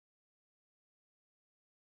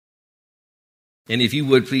And if you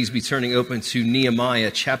would, please be turning open to Nehemiah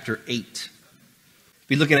chapter 8.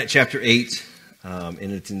 Be looking at chapter 8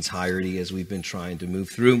 in its entirety as we've been trying to move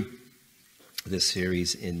through this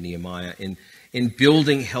series in Nehemiah, in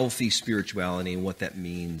building healthy spirituality and what that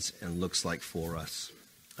means and looks like for us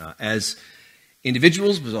as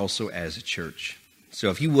individuals, but also as a church. So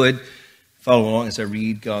if you would, follow along as I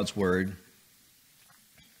read God's word.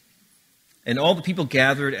 And all the people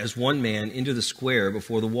gathered as one man into the square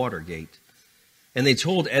before the water gate. And they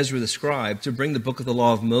told Ezra the scribe to bring the book of the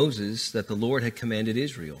law of Moses that the Lord had commanded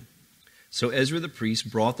Israel. So Ezra the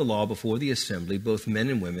priest brought the law before the assembly, both men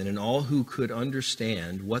and women, and all who could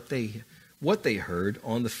understand what they heard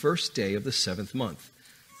on the first day of the 7th month.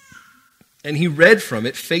 And he read from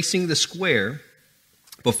it facing the square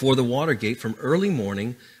before the water gate from early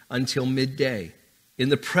morning until midday, in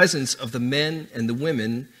the presence of the men and the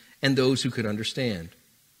women and those who could understand.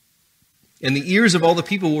 And the ears of all the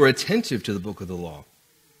people were attentive to the book of the law.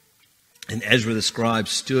 And Ezra the scribe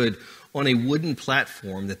stood on a wooden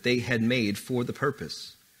platform that they had made for the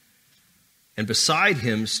purpose. And beside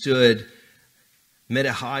him stood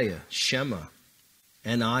Medahiah, Shema,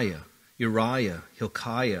 Ananiah, Uriah,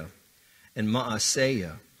 Hilkiah, and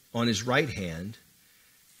Maaseiah on his right hand,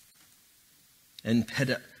 and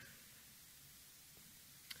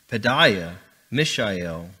Pedaiah,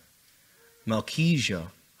 Mishael, Malchijah,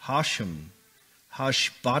 Hashem,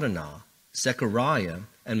 Hashbaddanah, Zechariah,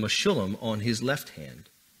 and Meshullam on his left hand.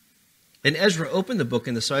 And Ezra opened the book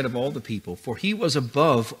in the sight of all the people, for he was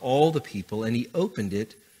above all the people, and he opened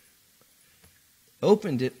it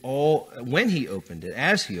all. When he opened it,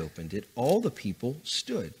 as he opened it, all the people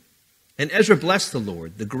stood. And Ezra blessed the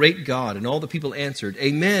Lord, the great God, and all the people answered,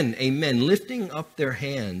 Amen, Amen, lifting up their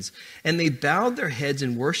hands. And they bowed their heads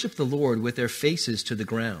and worshiped the Lord with their faces to the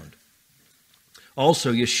ground.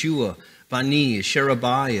 Also Yeshua, Bani,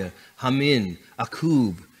 Sherebiah, Hamin,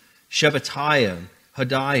 Akub, Shephatiah,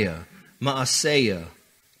 Hodiah, Maaseiah,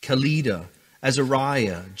 Kelida,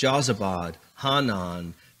 Azariah, Jozabad,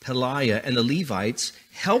 Hanan, Peliah, and the Levites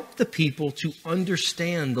helped the people to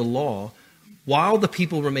understand the law while the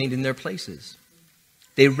people remained in their places.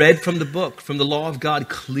 They read from the book, from the law of God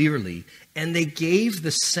clearly, and they gave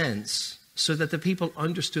the sense so that the people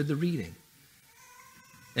understood the reading.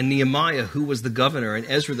 And Nehemiah, who was the governor, and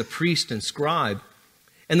Ezra the priest and scribe,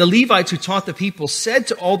 and the Levites who taught the people, said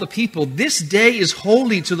to all the people, This day is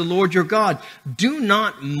holy to the Lord your God. Do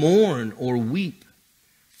not mourn or weep.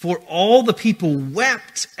 For all the people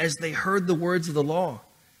wept as they heard the words of the law.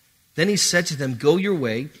 Then he said to them, Go your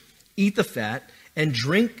way, eat the fat, and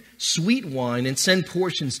drink sweet wine, and send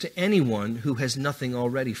portions to anyone who has nothing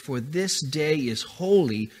already. For this day is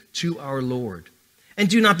holy to our Lord. And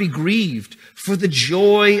do not be grieved, for the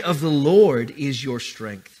joy of the Lord is your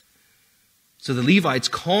strength. So the Levites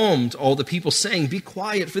calmed all the people, saying, Be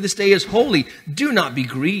quiet, for this day is holy. Do not be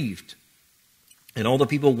grieved. And all the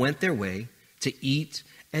people went their way to eat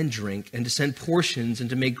and drink, and to send portions, and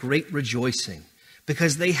to make great rejoicing,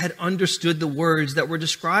 because they had understood the words that were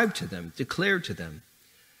described to them, declared to them.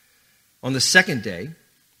 On the second day,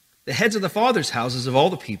 the heads of the fathers' houses of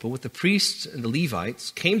all the people, with the priests and the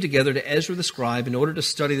Levites, came together to Ezra the scribe in order to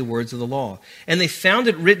study the words of the law. And they found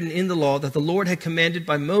it written in the law that the Lord had commanded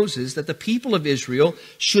by Moses that the people of Israel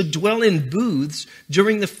should dwell in booths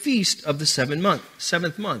during the feast of the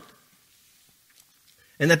 7th month.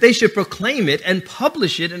 And that they should proclaim it and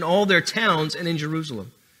publish it in all their towns and in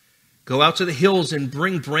Jerusalem. Go out to the hills and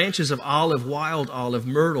bring branches of olive, wild olive,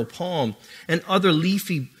 myrtle, palm, and other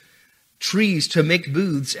leafy trees to make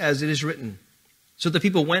booths, as it is written. So the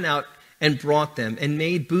people went out and brought them and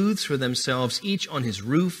made booths for themselves, each on his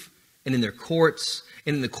roof and in their courts,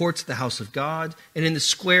 and in the courts of the house of God, and in the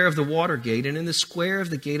square of the water gate, and in the square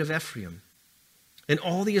of the gate of Ephraim. And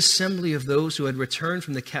all the assembly of those who had returned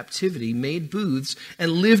from the captivity made booths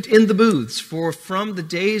and lived in the booths. For from the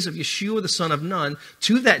days of Yeshua the son of Nun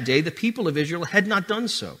to that day, the people of Israel had not done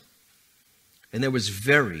so. And there was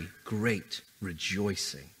very great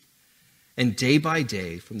rejoicing. And day by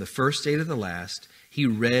day, from the first day to the last, he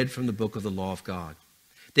read from the book of the law of God.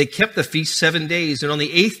 They kept the feast 7 days, and on the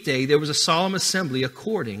 8th day there was a solemn assembly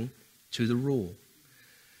according to the rule.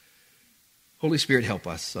 Holy Spirit, help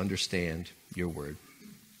us understand your word.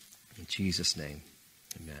 In Jesus' name,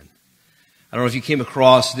 amen. I don't know if you came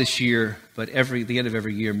across this year, but the end of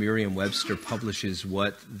every year, Merriam-Webster publishes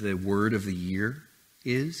what the word of the year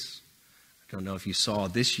is. I don't know if you saw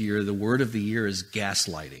this year, the word of the year is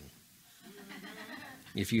gaslighting.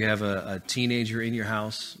 If you have a teenager in your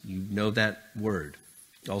house, you know that word.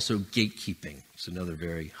 Also, gatekeeping. It's another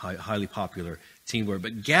very highly popular teen word.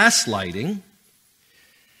 But gaslighting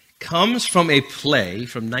comes from a play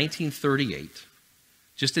from 1938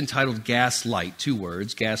 just entitled Gaslight, 2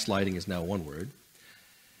 words. Gaslighting is now 1 word.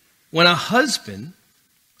 When a husband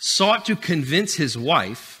sought to convince his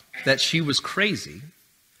wife that she was crazy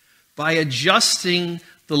by adjusting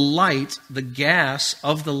the gas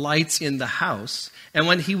of the lights in the house, and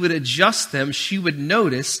when he would adjust them, she would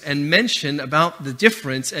notice and mention about the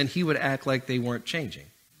difference, and he would act like they weren't changing,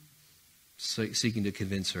 seeking to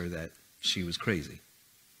convince her that she was crazy.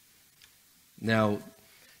 Now,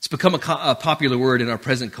 it's become a popular word in our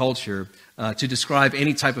present culture to describe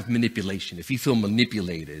any type of manipulation. If you feel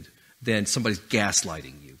manipulated, then somebody's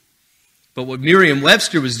gaslighting you. But what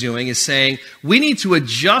Merriam-Webster was doing is saying, we need to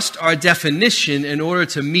adjust our definition in order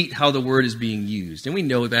to meet how the word is being used. And we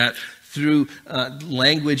know that through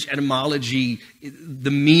language, etymology,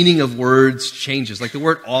 the meaning of words changes. Like the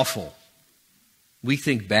word awful, we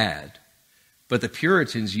think bad. But the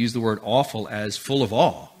Puritans used the word awful as full of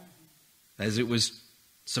awe, as it was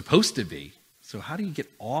supposed to be. So how do you get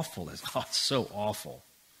awful as, oh, it's so awful?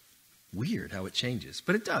 Weird how it changes,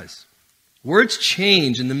 but it does. Words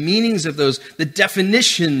change, and the meanings of those, the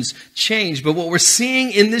definitions change. But what we're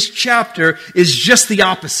seeing in this chapter is just the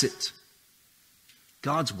opposite.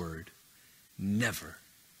 God's word never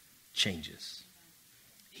changes.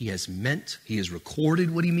 He has recorded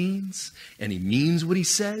what he means, and he means what he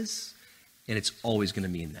says, and it's always going to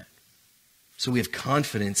mean that. So we have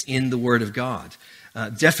confidence in the word of God.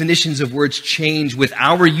 Definitions of words change with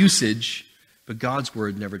our usage, but God's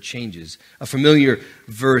word never changes. A familiar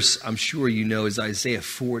verse, I'm sure you know, is Isaiah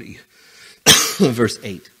 40, verse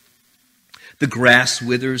 8. The grass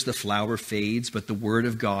withers, the flower fades, but the word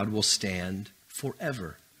of God will stand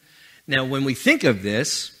forever. Now, when we think of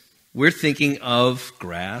this, we're thinking of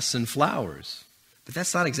grass and flowers. But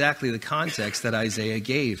that's not exactly the context that Isaiah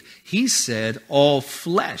gave. He said, all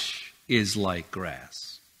flesh is like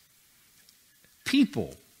grass.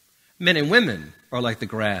 People, men and women, are like the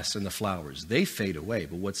grass and the flowers. They fade away,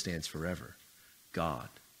 but what stands forever? God.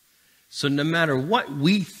 So no matter what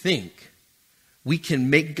we think we can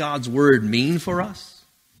make God's word mean for us,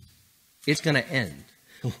 it's going to end.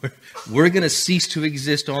 We're going to cease to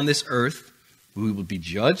exist on this earth. We will be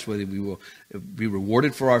judged, whether we will be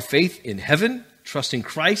rewarded for our faith in heaven, trusting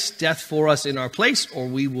Christ, death for us in our place, or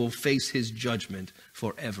we will face his judgment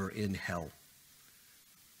forever in hell.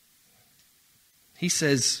 He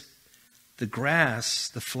says, the grass,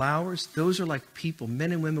 the flowers, those are like people.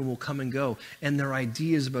 Men and women will come and go, and their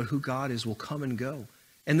ideas about who God is will come and go.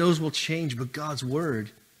 And those will change, but God's word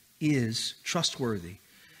is trustworthy.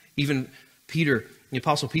 Even Peter, the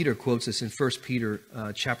Apostle Peter quotes this in 1 Peter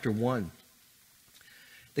chapter 1.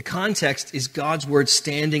 The context is God's word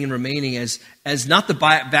standing and remaining as not the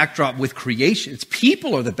backdrop with creation. It's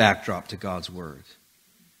people are the backdrop to God's word.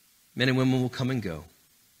 Men and women will come and go.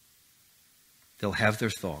 They'll have their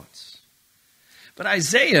thoughts. But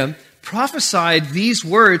Isaiah prophesied these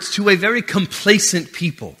words to a very complacent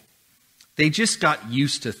people. They just got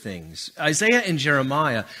used to things. Isaiah and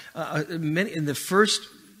Jeremiah, in the first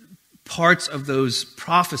parts of those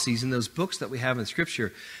prophecies in those books that we have in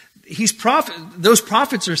Scripture, those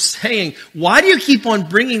prophets are saying, why do you keep on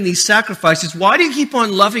bringing these sacrifices? Why do you keep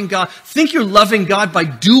on loving God? Think you're loving God by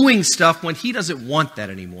doing stuff when he doesn't want that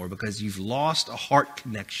anymore because you've lost a heart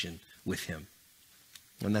connection with him.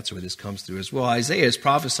 And that's where this comes through as well. Isaiah is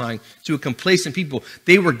prophesying to a complacent people.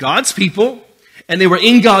 They were God's people, and they were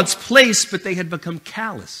in God's place, but they had become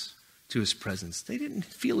callous to his presence. They didn't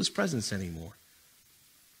feel his presence anymore.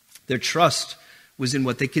 Their trust was in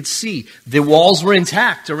what they could see. The walls were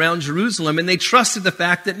intact around Jerusalem, and they trusted the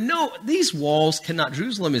fact that, no, these walls cannot.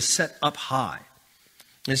 Jerusalem is set up high.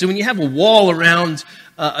 And so when you have a wall around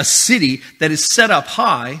a city that is set up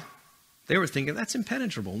high, they were thinking, that's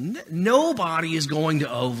impenetrable. Nobody is going to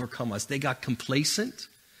overcome us. They got complacent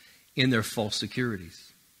in their false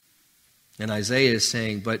securities. And Isaiah is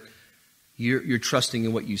saying, but you're trusting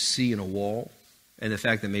in what you see in a wall and the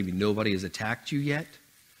fact that maybe nobody has attacked you yet.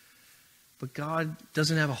 But God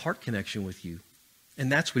doesn't have a heart connection with you. And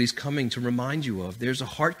that's what he's coming to remind you of. There's a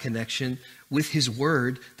heart connection with his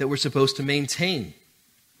word that we're supposed to maintain.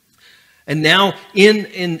 And now in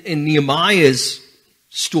Nehemiah's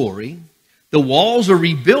story, the walls are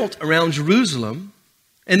rebuilt around Jerusalem,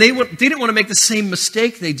 and they didn't want to make the same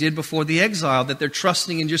mistake they did before the exile, that they're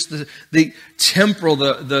trusting in just the temporal,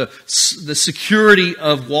 the security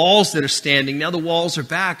of walls that are standing. Now the walls are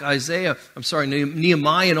back.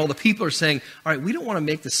 Nehemiah and all the people are saying, all right, we don't want to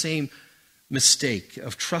make the same mistake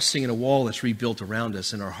of trusting in a wall that's rebuilt around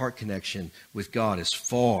us, and our heart connection with God is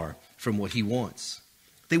far from what he wants.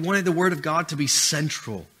 They wanted the word of God to be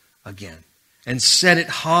central again, and set it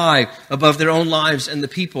high above their own lives and the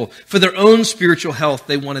people. For their own spiritual health,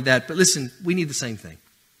 they wanted that. But listen, we need the same thing.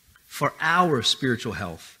 for our spiritual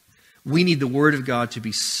health, we need the Word of God to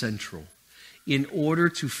be central in order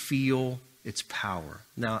to feel its power.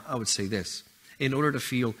 Now, I would say this, in order to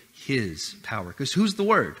feel His power. Because who's the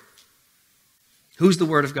Word? Who's the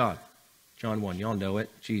Word of God? John 1, y'all know it.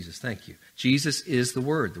 Jesus, thank you. Jesus is the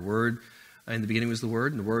Word. The Word, in the beginning was the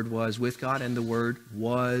Word, and the Word was with God, and the Word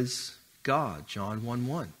was God. John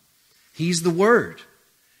 1:1. He's the Word.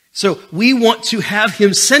 So we want to have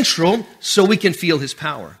Him central so we can feel His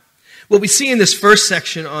power. What we see in this first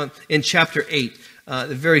section in chapter 8,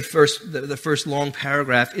 the first long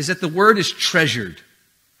paragraph, is that the Word is treasured.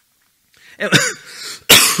 And,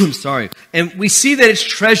 I'm sorry. And we see that it's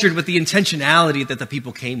treasured with the intentionality that the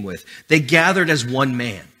people came with. They gathered as one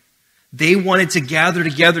man. They wanted to gather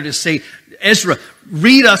together to say, Ezra,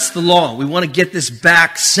 read us the law. We want to get this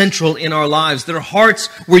back central in our lives. Their hearts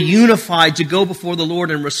were unified to go before the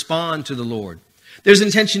Lord and respond to the Lord. There's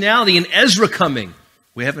intentionality in Ezra coming.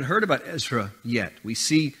 We haven't heard about Ezra yet. We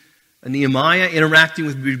see Nehemiah interacting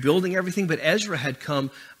with rebuilding everything, but Ezra had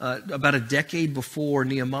come about a decade before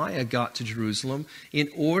Nehemiah got to Jerusalem in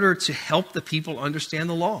order to help the people understand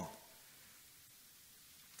the law.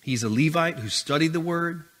 He's a Levite who studied the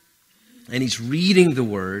Word, and he's reading the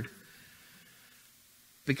Word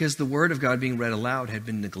because the Word of God being read aloud had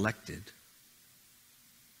been neglected.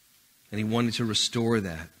 And he wanted to restore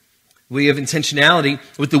that. We have intentionality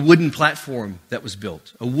with the wooden platform that was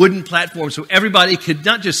built. A wooden platform so everybody could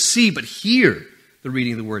not just see but hear the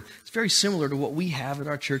reading of the Word. It's very similar to what we have in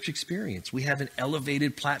our church experience. We have an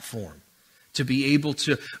elevated platform to be able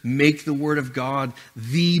to make the Word of God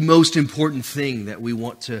the most important thing that we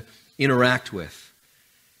want to interact with.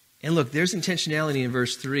 And look, there's intentionality in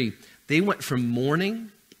verse 3. They went from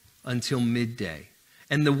morning until midday.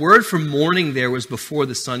 And the word for morning there was before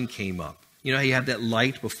the sun came up. You know how you have that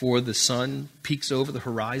light before the sun peeks over the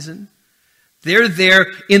horizon? They're there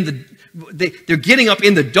they're getting up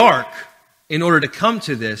in the dark in order to come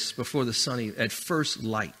to this before the sun at first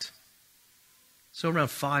light. So around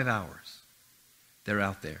 5 hours, they're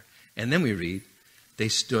out there. And then we read, they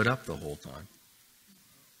stood up the whole time.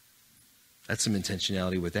 That's some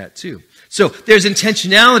intentionality with that too. So there's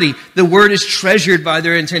intentionality. The Word is treasured by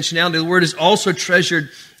their intentionality. The Word is also treasured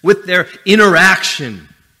with their interaction.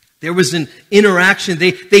 There was an interaction.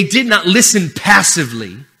 They did not listen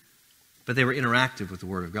passively, but they were interactive with the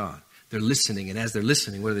Word of God. They're listening, and as they're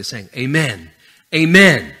listening, what are they saying? Amen.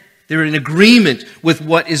 Amen. They're in agreement with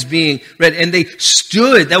what is being read. And they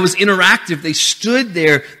stood. That was interactive. They stood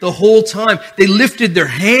there the whole time. They lifted their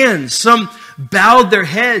hands. Some bowed their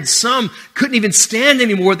heads. Some couldn't even stand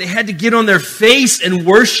anymore. They had to get on their face and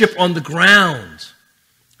worship on the ground.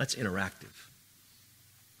 That's interactive.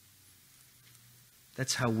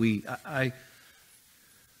 That's how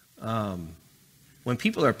when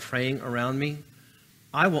people are praying around me,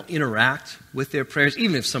 I will interact with their prayers,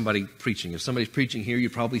 even if somebody's preaching. If somebody's preaching here, you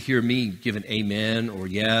probably hear me give an amen or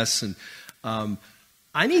yes. And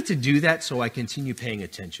I need to do that so I continue paying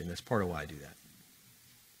attention. That's part of why I do that.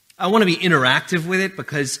 I want to be interactive with it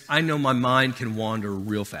because I know my mind can wander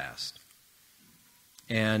real fast.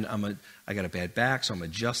 And I got a bad back, so I'm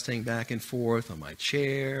adjusting back and forth on my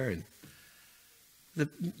chair. And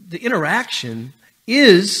the interaction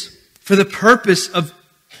is for the purpose of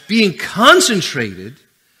being concentrated,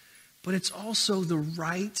 but it's also the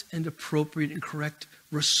right and appropriate and correct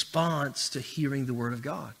response to hearing the Word of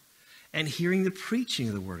God and hearing the preaching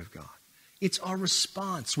of the Word of God. It's our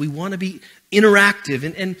response. We want to be interactive.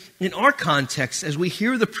 And in our context, as we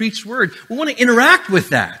hear the preached Word, we want to interact with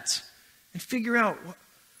that and figure out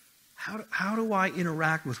how do I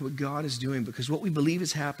interact with what God is doing? Because what we believe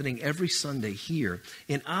is happening every Sunday here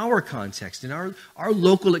in our context, in our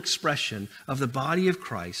local expression of the body of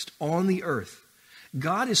Christ on the earth.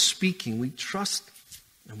 God is speaking. We trust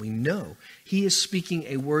and we know He is speaking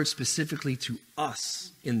a word specifically to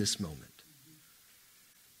us in this moment.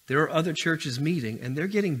 There are other churches meeting and they're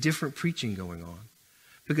getting different preaching going on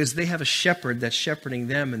because they have a shepherd that's shepherding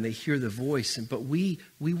them and they hear the voice. But we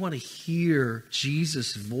want to hear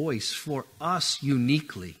Jesus' voice for us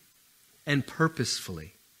uniquely and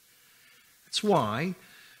purposefully. That's why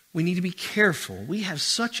we need to be careful. We have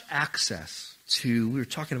such access to, we were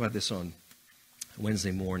talking about this on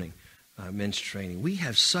Wednesday morning, men's training. We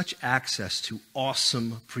have such access to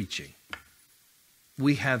awesome preaching.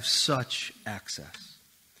 We have such access.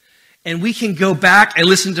 And we can go back and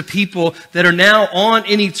listen to people that are now on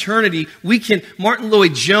in eternity. Martin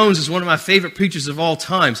Lloyd-Jones is one of my favorite preachers of all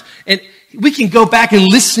times. And we can go back and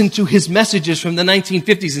listen to his messages from the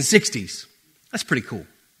 1950s and 60s. That's pretty cool.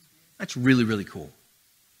 That's really, really cool.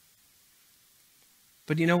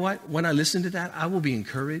 But you know what? When I listen to that, I will be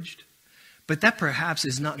encouraged. But that perhaps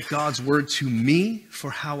is not God's word to me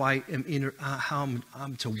for how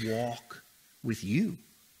I'm to walk with you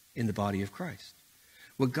in the body of Christ.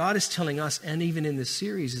 What God is telling us, and even in this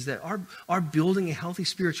series, is that our building a healthy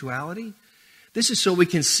spirituality, this is so we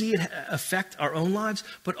can see it affect our own lives,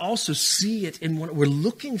 but also see it in one. We're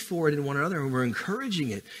looking for it in one another, and we're encouraging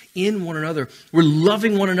it in one another. We're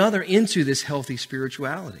loving one another into this healthy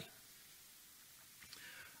spirituality.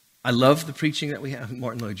 I love the preaching that we have.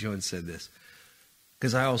 Martin Lloyd-Jones said this,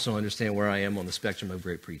 because I also understand where I am on the spectrum of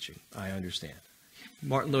great preaching. I understand.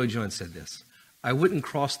 Martin Lloyd-Jones said this: I wouldn't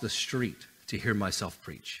cross the street to hear myself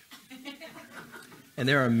preach. And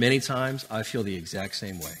there are many times I feel the exact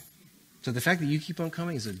same way. So the fact that you keep on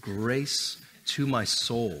coming is a grace to my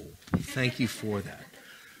soul. Thank you for that.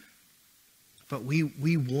 But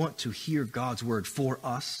we want to hear God's word for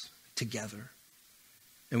us together.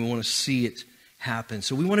 And we want to see it happen.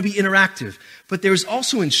 So we want to be interactive. But there's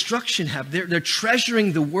also instruction happening. They're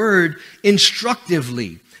treasuring the word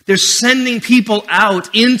instructively. They're sending people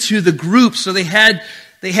out into the groups. So they had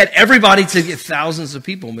everybody, to get thousands of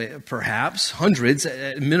people, perhaps hundreds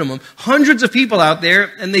at minimum, hundreds of people out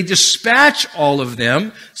there, and they dispatch all of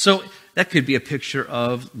them. So that could be a picture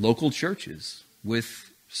of local churches with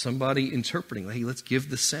somebody interpreting. Hey, let's give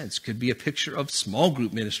the sense. Could be a picture of small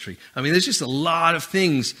group ministry. I mean, there's just a lot of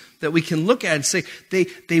things that we can look at and say they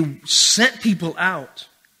sent people out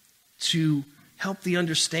to help the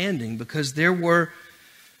understanding, because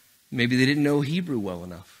maybe they didn't know Hebrew well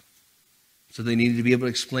enough. So they needed to be able to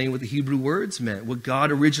explain what the Hebrew words meant, what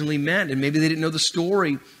God originally meant. And maybe they didn't know the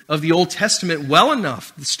story of the Old Testament well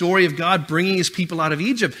enough, the story of God bringing his people out of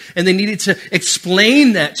Egypt. And they needed to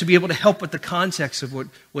explain that to be able to help with the context of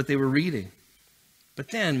what they were reading. But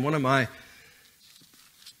then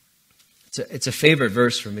it's a favorite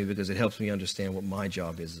verse for me because it helps me understand what my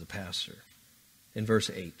job is as a pastor. In verse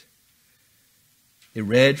 8, they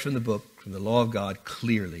read from the book, from the law of God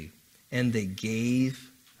clearly, and they gave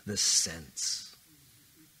the sense.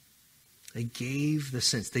 They gave the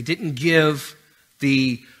sense. They didn't give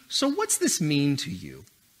so what's this mean to you?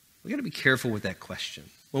 We've got to be careful with that question.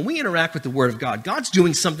 When we interact with the Word of God, God's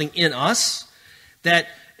doing something in us that,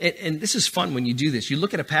 and this is fun when you do this. You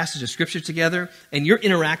look at a passage of Scripture together, and you're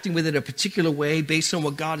interacting with it a particular way based on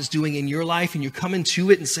what God is doing in your life, and you come into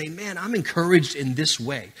it and say, man, I'm encouraged in this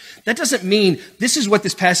way. That doesn't mean this is what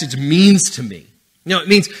this passage means to me. No, it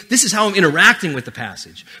means this is how I'm interacting with the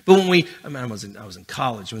passage. But when I was in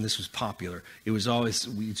college when this was popular. It was always,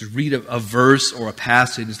 we just read a verse or a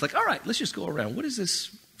passage. It's like, all right, let's just go around. What does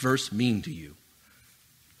this verse mean to you?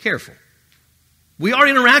 Careful. We are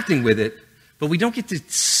interacting with it, but we don't get to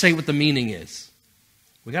say what the meaning is.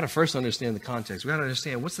 We got to first understand the context. We got to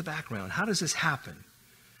understand what's the background. How does this happen?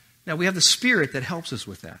 Now, we have the Spirit that helps us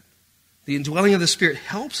with that. The indwelling of the Spirit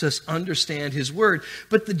helps us understand His Word.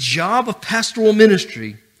 But the job of pastoral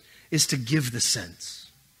ministry is to give the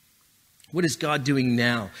sense. What is God doing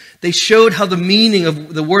now? They showed how the meaning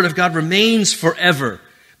of the Word of God remains forever,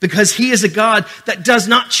 because He is a God that does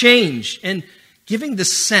not change. And giving the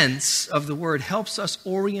sense of the Word helps us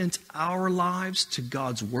orient our lives to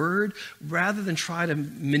God's Word rather than try to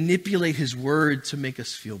manipulate His Word to make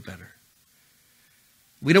us feel better.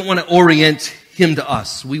 We don't want to orient Him to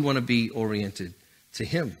us. We want to be oriented to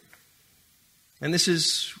Him. And this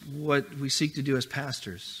is what we seek to do as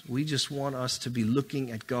pastors. We just want us to be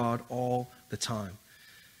looking at God all the time.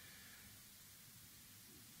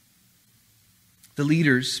 The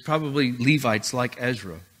leaders, probably Levites like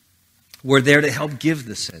Ezra, were there to help give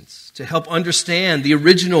the sense, to help understand the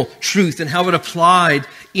original truth and how it applied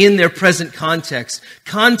in their present context.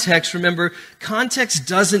 Context, remember, context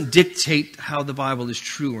doesn't dictate how the Bible is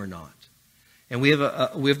true or not. And we have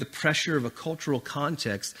the pressure of a cultural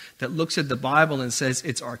context that looks at the Bible and says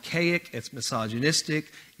it's archaic, it's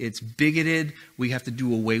misogynistic, it's bigoted, we have to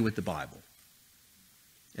do away with the Bible.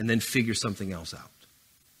 And then figure something else out.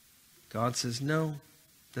 God says, no,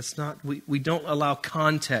 that's not, we don't allow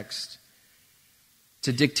context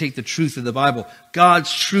to dictate the truth of the Bible.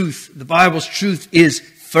 God's truth, the Bible's truth, is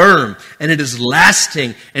firm, and it is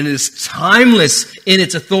lasting, and it is timeless in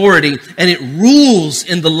its authority, and it rules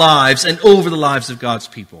in the lives and over the lives of God's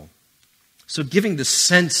people. So giving the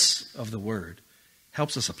sense of the Word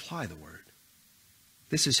helps us apply the Word.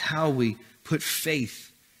 This is how we put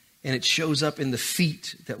faith, and it shows up in the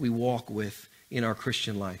feet that we walk with in our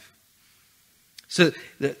Christian life. So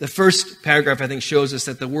the first paragraph, I think, shows us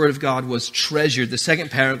that the Word of God was treasured. The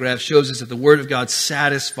second paragraph shows us that the Word of God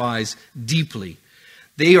satisfies deeply.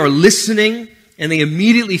 They are listening, and they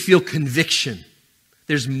immediately feel conviction.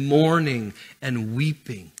 There's mourning and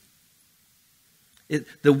weeping.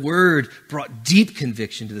 The Word brought deep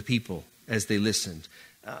conviction to the people as they listened.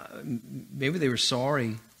 Maybe they were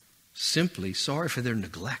simply sorry for their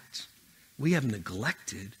neglect. We have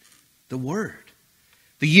neglected the word.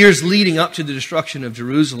 The years leading up to the destruction of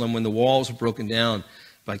Jerusalem, when the walls were broken down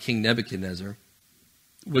by King Nebuchadnezzar,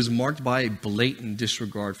 was marked by a blatant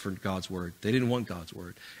disregard for God's word. They didn't want God's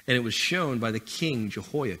word. And it was shown by the king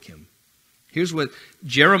Jehoiakim. Here's what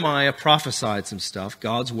Jeremiah prophesied some stuff,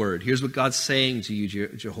 God's word. Here's what God's saying to you,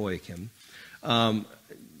 Jehoiakim.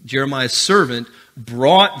 Jeremiah's servant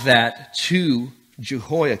brought that to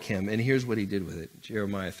Jehoiakim, and here's what he did with it.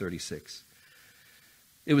 Jeremiah 36.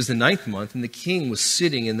 It was the 9th month, and the king was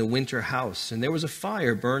sitting in the winter house, and there was a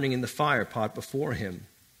fire burning in the fire pot before him.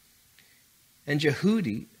 And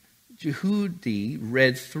Jehudi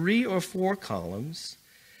read 3 or 4 columns.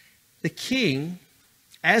 The king,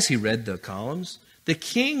 as he read the columns, the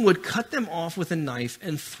king would cut them off with a knife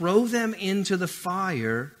and throw them into the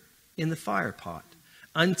fire in the fire pot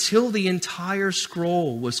until the entire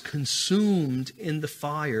scroll was consumed in the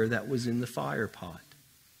fire that was in the fire pot.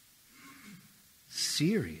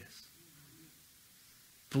 Serious.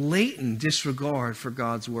 Blatant disregard for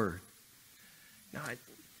God's word. Now,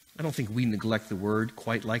 I don't think we neglect the word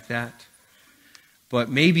quite like that. But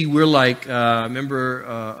maybe we're like,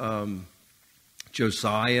 remember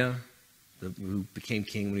Josiah, who became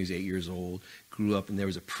king when he was 8 years old, grew up, and there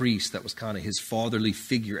was a priest that was kind of his fatherly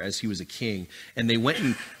figure as he was a king. And they went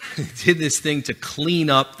and did this thing to clean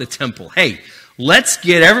up the temple. Hey, let's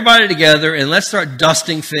get everybody together and let's start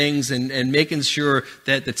dusting things and making sure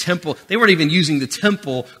that the temple, they weren't even using the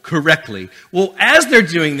temple correctly. Well, as they're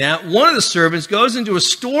doing that, one of the servants goes into a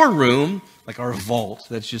storeroom, like our vault,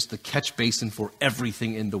 that's just the catch basin for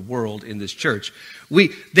everything in the world in this church.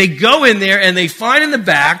 They go in there and they find in the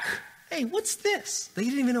back, hey, what's this? They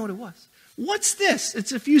didn't even know what it was. What's this?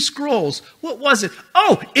 It's a few scrolls. What was it?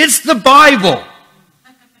 Oh, it's the Bible.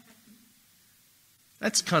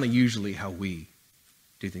 That's kind of usually how we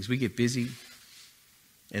do things. We get busy,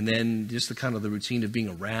 and then just the routine of being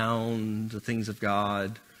around the things of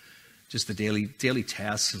God, just the daily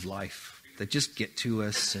tasks of life that just get to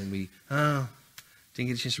us, and we didn't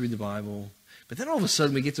get a chance to read the Bible. But then all of a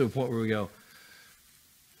sudden we get to a point where we go,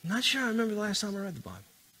 I'm not sure I remember the last time I read the Bible.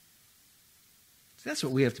 So that's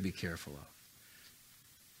what we have to be careful of.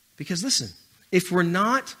 Because listen, if we're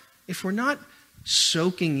not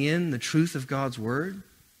soaking in the truth of God's word,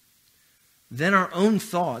 then our own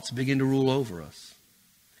thoughts begin to rule over us.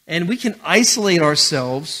 And we can isolate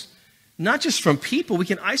ourselves, not just from people, we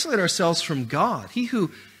can isolate ourselves from God. He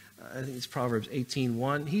who, I think it's Proverbs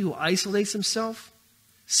 18:1, he who isolates himself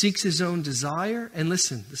seeks his own desire. And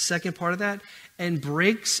listen, the second part of that, and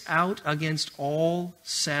breaks out against all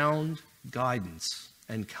sound guidance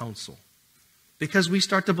and counsel. Because we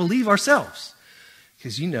start to believe ourselves.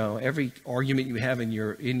 Because every argument you have in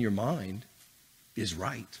your mind is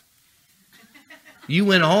right. You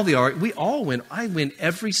win all the arguments. We all win. I win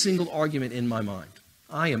every single argument in my mind.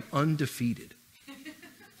 I am undefeated.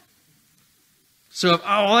 So if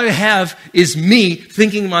all I have is me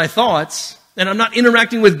thinking my thoughts, and I'm not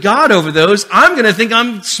interacting with God over those, I'm going to think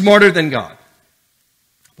I'm smarter than God.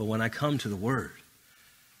 But when I come to the Word,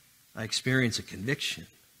 I experience a conviction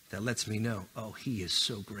that lets me know, oh, He is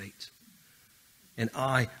so great. And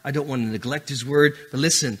I don't want to neglect His Word. But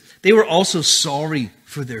listen, they were also sorry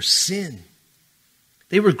for their sin.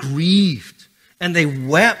 They were grieved and they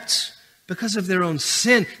wept because of their own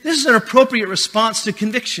sin. This is an appropriate response to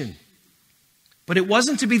conviction. But it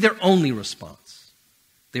wasn't to be their only response.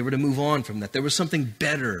 They were to move on from that. There was something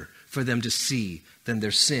better for them to see than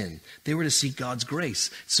their sin. They were to see God's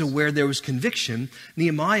grace. So where there was conviction,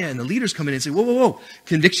 Nehemiah and the leaders come in and say, whoa, whoa, whoa.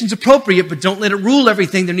 Conviction's appropriate, but don't let it rule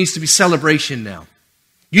everything. There needs to be celebration now.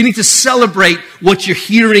 You need to celebrate what you're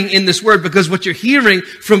hearing in this word, because what you're hearing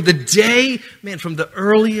from the day, from the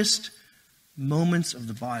earliest moments of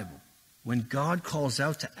the Bible, when God calls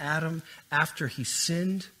out to Adam after he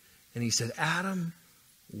sinned, and he said, Adam,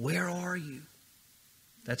 where are you?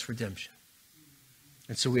 That's redemption.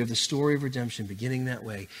 And so we have the story of redemption beginning that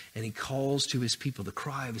way, and he calls to his people. The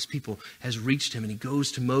cry of his people has reached him, and he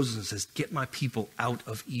goes to Moses and says, get my people out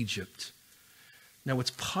of Egypt. Now,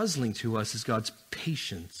 what's puzzling to us is God's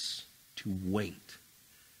patience to wait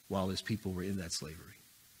while his people were in that slavery.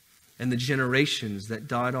 And the generations that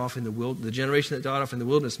died off in the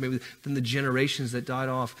wilderness, maybe then the generations that died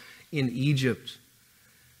off in Egypt.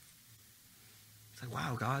 It's like,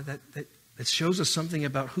 wow, God, that shows us something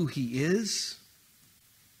about who he is.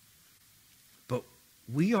 But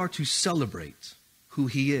we are to celebrate who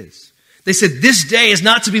he is. They said, this day is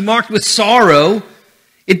not to be marked with sorrow.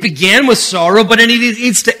 It began with sorrow, but it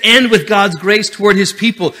needs to end with God's grace toward his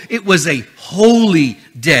people. It was a holy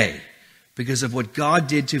day because of what God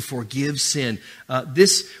did to forgive sin.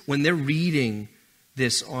 When they're reading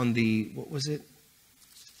this on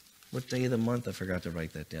what day of the month? I forgot to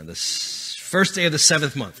write that down. The first day of the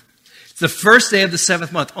seventh month. It's the first day of the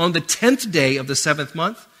seventh month. On the 10th day of the seventh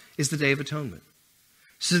month is the Day of Atonement.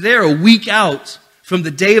 So they're a week out from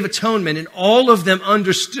the Day of Atonement, and all of them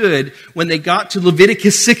understood when they got to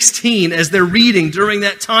Leviticus 16, as they're reading during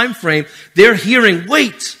that time frame, they're hearing,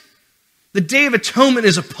 wait, the Day of Atonement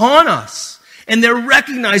is upon us. And they're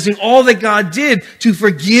recognizing all that God did to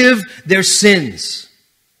forgive their sins.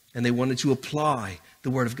 And they wanted to apply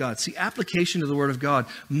the Word of God. See, application of the Word of God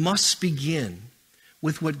must begin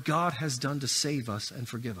with what God has done to save us and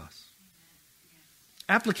forgive us.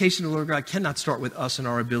 Application of the Word of God cannot start with us and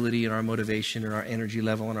our ability and our motivation and our energy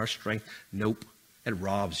level and our strength. Nope. It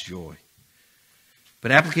robs joy.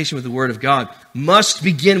 But application with the Word of God must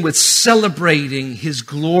begin with celebrating His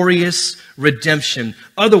glorious redemption.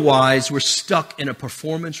 Otherwise, we're stuck in a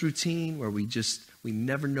performance routine where we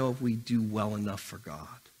never know if we do well enough for God.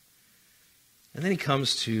 And then he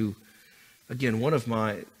comes to, again, one of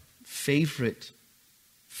my favorite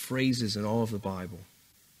phrases in all of the Bible.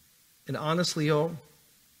 And honestly, y'all,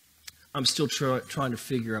 I'm still trying to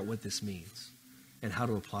figure out what this means and how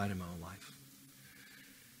to apply it in my own life.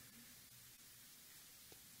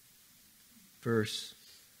 Verse,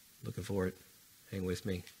 looking for it, hang with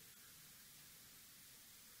me.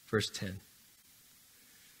 Verse 10.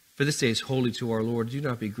 For this day is holy to our Lord. Do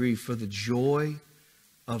not be grieved, for the joy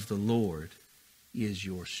of the Lord is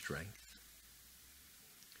your strength.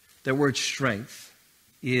 That word strength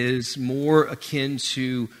is more akin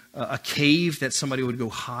to a cave that somebody would go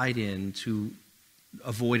hide in to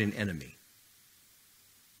avoid an enemy.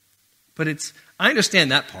 But I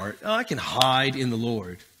understand that part. Oh, I can hide in the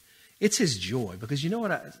Lord. It's His joy. Because you know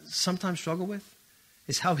what I sometimes struggle with?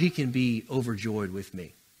 Is how He can be overjoyed with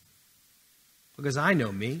me. Because I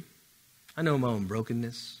know me. I know my own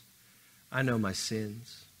brokenness. I know my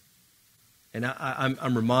sins. And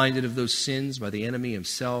I'm reminded of those sins by the enemy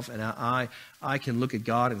himself. And I can look at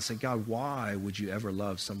God and say, God, why would you ever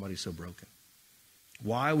love somebody so broken?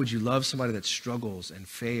 Why would you love somebody that struggles and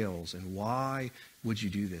fails? And why would you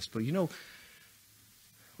do this? But you know,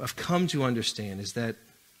 what I've come to understand is that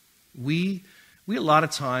we a lot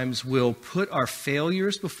of times will put our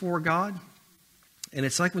failures before God. And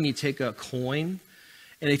it's like when you take a coin,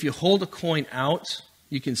 and if you hold a coin out,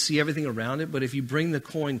 you can see everything around it. But if you bring the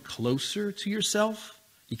coin closer to yourself,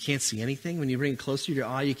 you can't see anything. When you bring it closer to your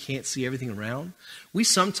eye, you can't see everything around. We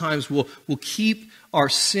sometimes will keep our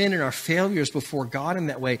sin and our failures before God in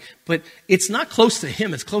that way. But it's not close to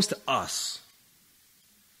Him. It's close to us.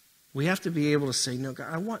 We have to be able to say, no,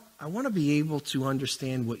 God, I want to be able to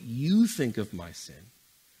understand what you think of my sin,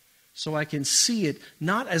 so I can see it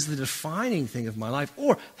not as the defining thing of my life.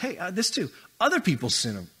 Or, hey, this too, other people's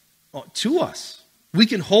sin to us. We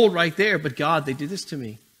can hold right there, but God, they did this to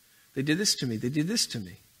me. They did this to me. They did this to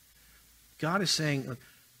me. God is saying, look,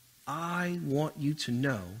 I want you to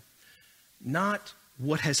know not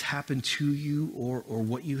what has happened to you or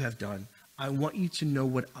what you have done. I want you to know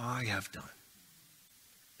what I have done.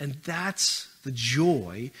 And that's the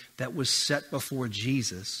joy that was set before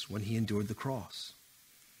Jesus when He endured the cross.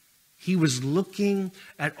 He was looking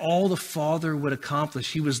at all the Father would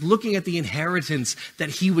accomplish. He was looking at the inheritance that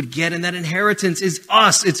He would get. And that inheritance is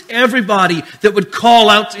us. It's everybody that would call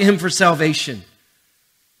out to Him for salvation.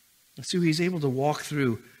 And so He's able to walk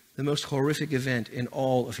through the most horrific event in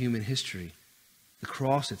all of human history, the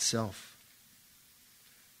cross itself.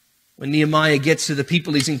 When Nehemiah gets to the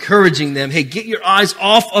people, he's encouraging them, hey, get your eyes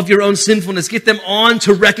off of your own sinfulness. Get them on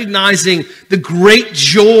to recognizing the great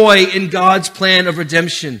joy in God's plan of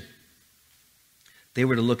redemption. They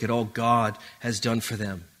were to look at all God has done for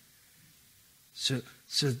them. So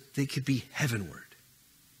they could be heavenward.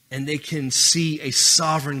 And they can see a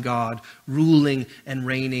sovereign God ruling and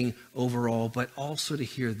reigning over all. But also to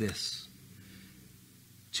hear this.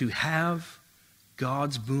 To have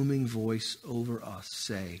God's booming voice over us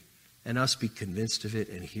say, and us be convinced of it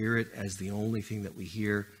and hear it as the only thing that we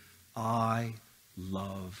hear, I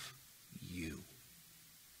love you.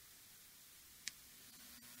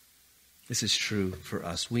 This is true for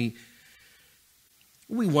us. We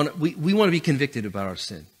want to be convicted about our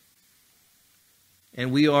sin.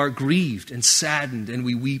 And we are grieved and saddened, and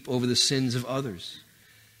we weep over the sins of others.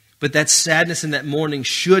 But that sadness and that mourning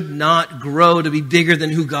should not grow to be bigger than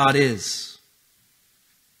who God is.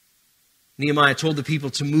 Nehemiah told the people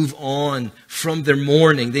to move on from their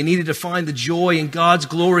mourning. They needed to find the joy in God's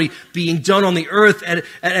glory being done on the earth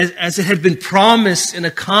as it had been promised and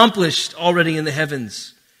accomplished already in the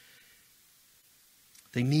heavens.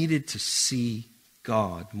 They needed to see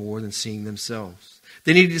God more than seeing themselves.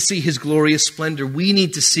 They needed to see his glorious splendor. We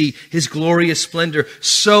need to see his glorious splendor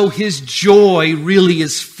so his joy really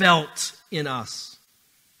is felt in us.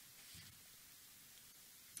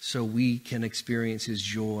 So we can experience his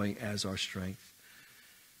joy as our strength.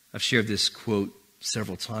 I've shared this quote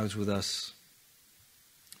several times with us,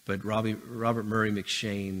 but Robert Murray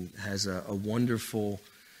McShane has a wonderful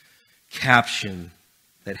caption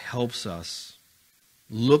that helps us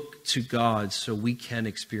look to God so we can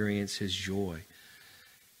experience his joy.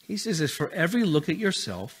 He says that for every look at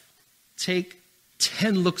yourself, take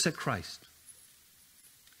 10 looks at Christ.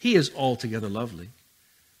 He is altogether lovely,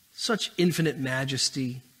 such infinite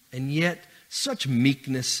majesty, and yet such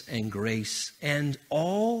meekness and grace, and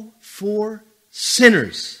all for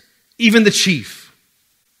sinners, even the chief.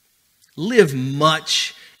 Live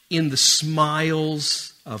much in the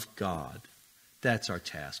smiles of God. That's our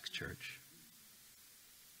task, church.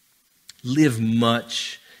 Live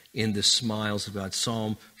much in the smiles of God.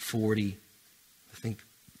 Psalm 40, I think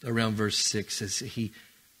around verse 6 says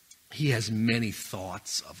he has many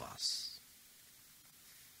thoughts of us.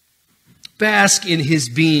 Bask in his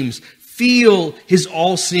beams. Feel his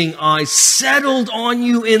all-seeing eyes settled on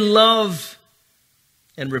you in love,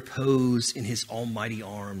 and repose in his almighty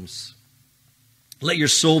arms. Let your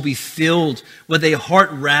soul be filled with a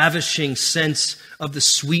heart-ravishing sense of the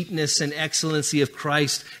sweetness and excellency of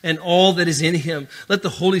Christ and all that is in him. Let the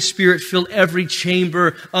Holy Spirit fill every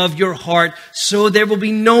chamber of your heart so there will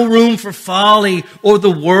be no room for folly or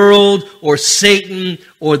the world or Satan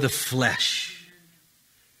or the flesh.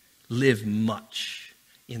 Live much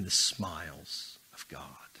in the smiles of God.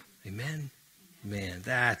 Amen? Man,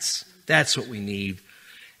 that's what we need.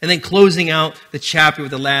 And then closing out the chapter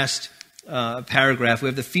with the last paragraph, we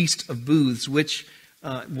have the Feast of Booths, which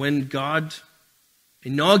when God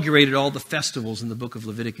inaugurated all the festivals in the book of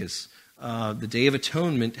Leviticus, the Day of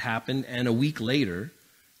Atonement happened, and a week later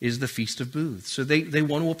is the Feast of Booths. So they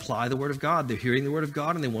want to apply the Word of God. They're hearing the Word of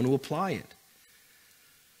God, and they want to apply it.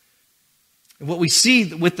 And what we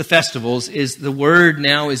see with the festivals is the Word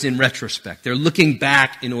now is in retrospect. They're looking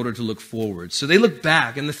back in order to look forward. So they look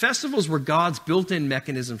back, and the festivals were God's built-in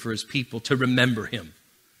mechanism for his people to remember him.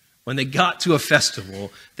 When they got to a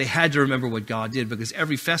festival, they had to remember what God did, because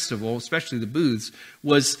every festival, especially the booths,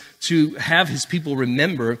 was to have his people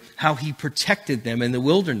remember how he protected them in the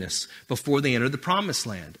wilderness before they entered the promised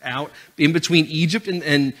land. Out in between Egypt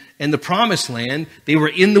and the promised land, they were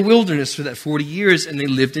in the wilderness for that 40 years, and they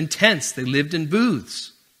lived in tents. They lived in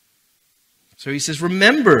booths. So he says,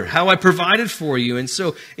 remember how I provided for you. And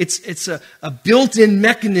so it's a built-in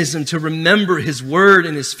mechanism to remember his word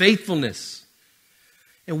and his faithfulness.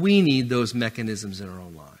 And we need those mechanisms in our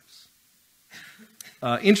own lives.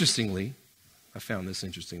 Interestingly, I found this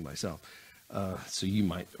interesting myself, so you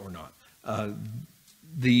might or not.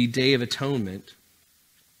 The Day of Atonement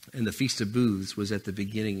and the Feast of Booths was at the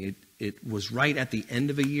beginning. It was right at the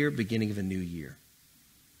end of a year, beginning of a new year.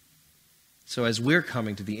 So as we're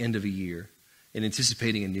coming to the end of a year and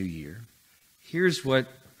anticipating a new year, here's what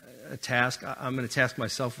a task, I'm going to task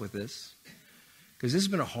myself with this, because this has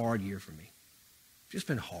been a hard year for me. Just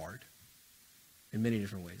been hard in many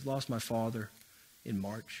different ways. Lost my father in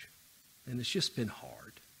March, and it's just been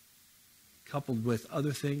hard, coupled with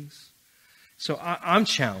other things. So I'm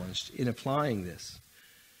challenged in applying this.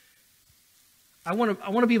 I want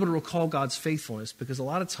to be able to recall God's faithfulness, because a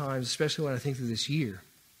lot of times, especially when I think through this year,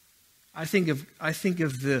 I think of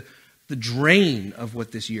the drain of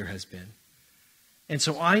what this year has been. And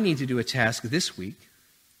so I need to do a task this week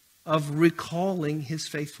of recalling his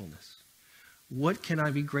faithfulness. What can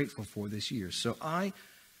I be grateful for this year? So I'm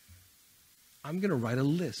going to write a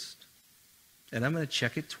list, and I'm going to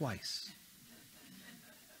check it twice,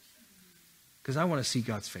 because I want to see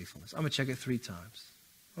God's faithfulness. I'm going to check it 3 times.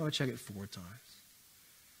 I'm going to check it 4 times.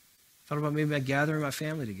 Thought about maybe gathering my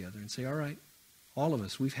family together and say, all right, all of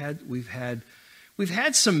us, we've had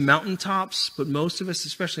some mountaintops, but most of us,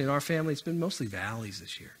 especially in our family, it's been mostly valleys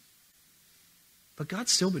this year. But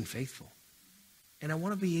God's still been faithful. And I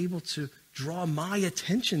want to be able to draw my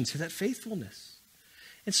attention to that faithfulness.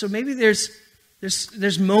 And so maybe there's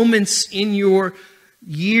moments in your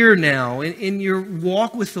year now, in your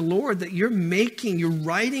walk with the Lord, that you're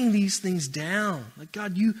writing these things down. Like,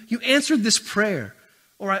 God, you answered this prayer.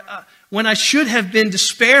 Or when I should have been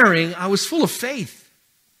despairing, I was full of faith.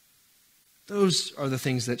 Those are the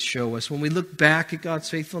things that show us. When we look back at God's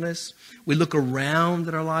faithfulness, we look around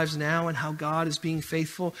at our lives now and how God is being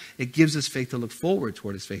faithful, it gives us faith to look forward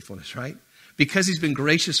toward his faithfulness, right? Because he's been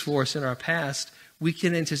gracious for us in our past, we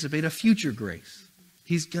can anticipate a future grace.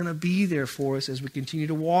 He's going to be there for us as we continue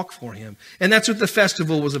to walk for him. And that's what the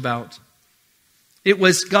festival was about. It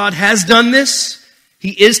was, God has done this.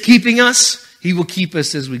 He is keeping us. He will keep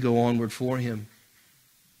us as we go onward for him.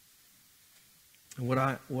 And what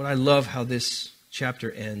I love how this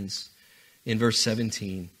chapter ends in verse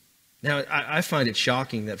 17. Now, I find it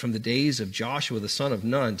shocking that from the days of Joshua the son of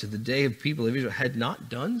Nun to the day of people of Israel had not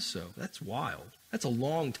done so. That's wild. That's a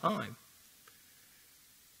long time.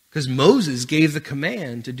 Because Moses gave the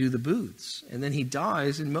command to do the booths. And then he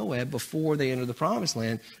dies in Moab before they enter the promised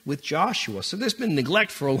land with Joshua. So there's been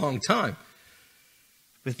neglect for a long time.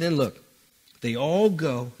 But then look, they all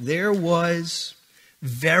go. There was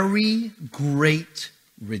very great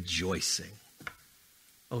rejoicing.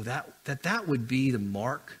 Oh, that would be the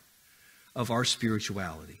mark of our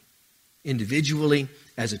spirituality. Individually,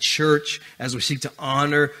 as a church, as we seek to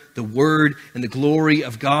honor the word and the glory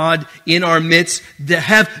of God in our midst, to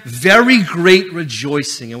have very great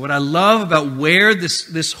rejoicing. And what I love about where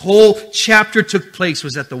this whole chapter took place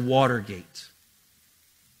was at the Watergate.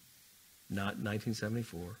 Not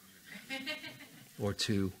 1974. Or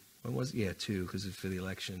 2. When was it? Yeah, 2, because it's for the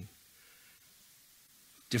election.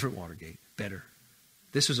 Different Watergate. Better.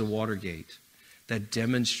 This was a Watergate that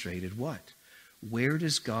demonstrated what? Where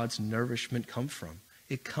does God's nourishment come from?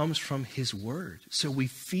 It comes from his word. So we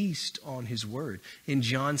feast on his word. In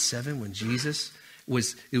John 7, when Jesus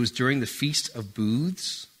it was during the Feast of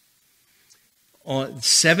Booths. On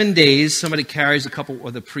 7 days, somebody carries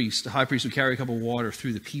the high priest would carry a cup of water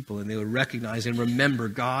through the people, and they would recognize and remember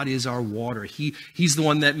God is our water. He's the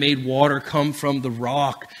one that made water come from the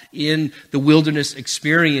rock in the wilderness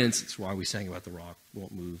experience. That's why we sang about the rock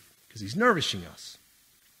won't move, because he's nourishing us.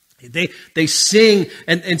 They sing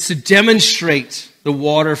and to demonstrate the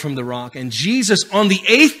water from the rock. And Jesus on the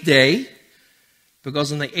 8th day,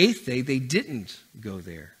 because on the 8th day they didn't go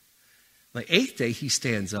there. On the 8th day he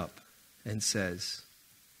stands up and says,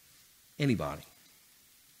 anybody,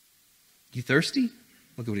 you thirsty?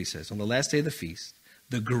 Look at what he says. On the last day of the feast,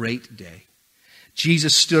 the great day,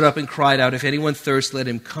 Jesus stood up and cried out, if anyone thirsts, let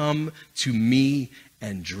him come to me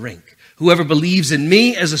and drink. Whoever believes in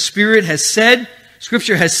me, as the Spirit has said,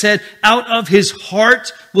 Scripture has said, out of his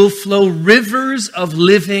heart will flow rivers of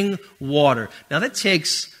living water. Now that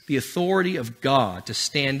takes the authority of God to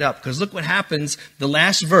stand up. Because look what happens, the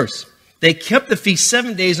last verse. They kept the feast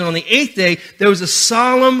 7 days, and on the 8th day, there was a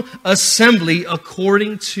solemn assembly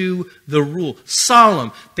according to the rule.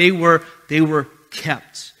 Solemn. They were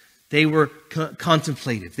kept. They were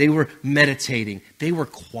contemplative. They were meditating. They were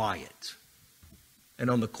quiet. And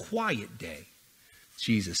on the quiet day,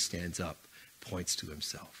 Jesus stands up, points to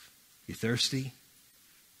himself. You thirsty?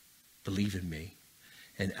 Believe in me.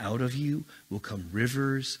 And out of you will come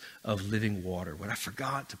rivers of living water. What I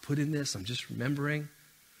forgot to put in this, I'm just remembering.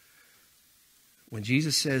 When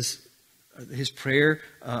Jesus says his prayer,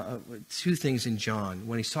 2 things in John.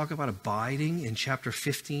 When he's talking about abiding in chapter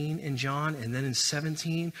 15 in John, and then in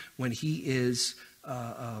 17, when he is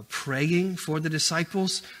praying for the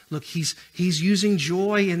disciples. Look, he's using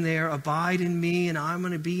joy in there. Abide in me, and I'm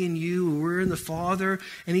going to be in you. We're in the Father.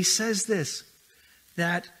 And he says this,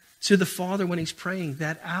 that to the Father when he's praying,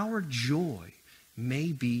 that our joy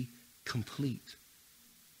may be complete.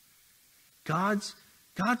 God's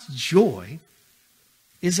joy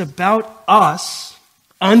is about us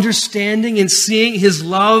understanding and seeing his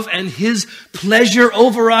love and his pleasure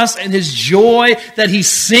over us and his joy that he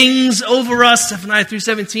sings over us. Zephaniah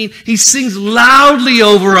 3:17, he sings loudly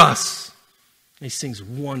over us. And he sings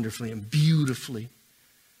wonderfully and beautifully.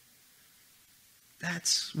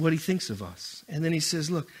 That's what he thinks of us. And then he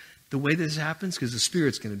says, look, the way this happens, because the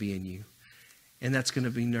Spirit's going to be in you, and that's going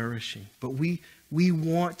to be nourishing. But we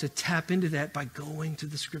want to tap into that by going to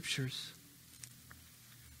the Scriptures,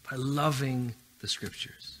 by loving the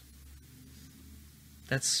Scriptures.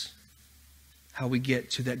 That's how we get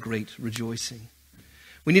to that great rejoicing.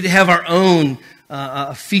 We need to have our own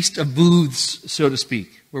feast of booths, so to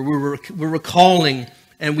speak, where we're recalling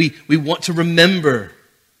and we want to remember.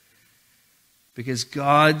 Because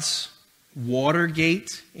God's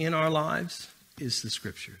Watergate in our lives is the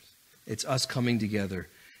Scriptures. It's us coming together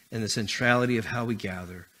and the centrality of how we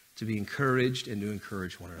gather to be encouraged and to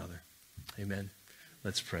encourage one another. Amen.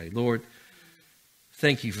 Let's pray. Lord,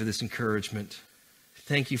 thank you for this encouragement.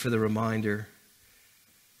 Thank you for the reminder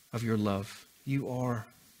of your love. You are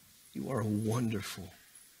a wonderful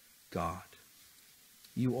God.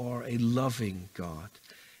 You are a loving God.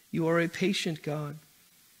 You are a patient God.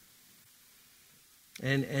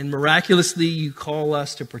 And miraculously, you call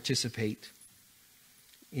us to participate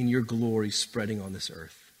in your glory spreading on this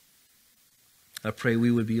earth. I pray we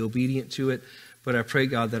would be obedient to it, but I pray,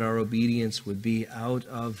 God, that our obedience would be out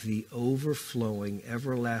of the overflowing,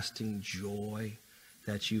 everlasting joy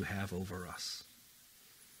that you have over us.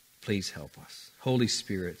 Please help us. Holy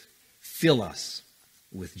Spirit, fill us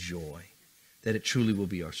with joy, that it truly will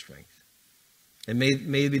be our strength. And may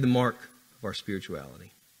it be the mark of our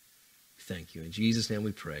spirituality. Thank you. In Jesus' name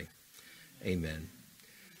we pray. Amen.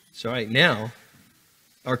 So, all right, now,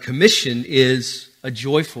 our commission is a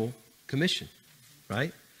joyful commission,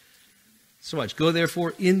 right? So much. Go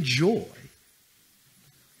therefore in joy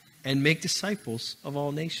and make disciples of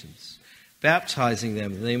all nations, baptizing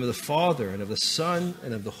them in the name of the Father and of the Son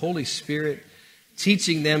and of the Holy Spirit,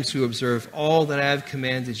 teaching them to observe all that I have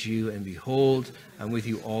commanded you, and behold, I'm with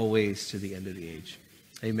you always to the end of the age.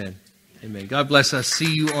 Amen. Amen. God bless us.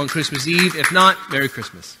 See you on Christmas Eve. If not, Merry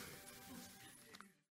Christmas.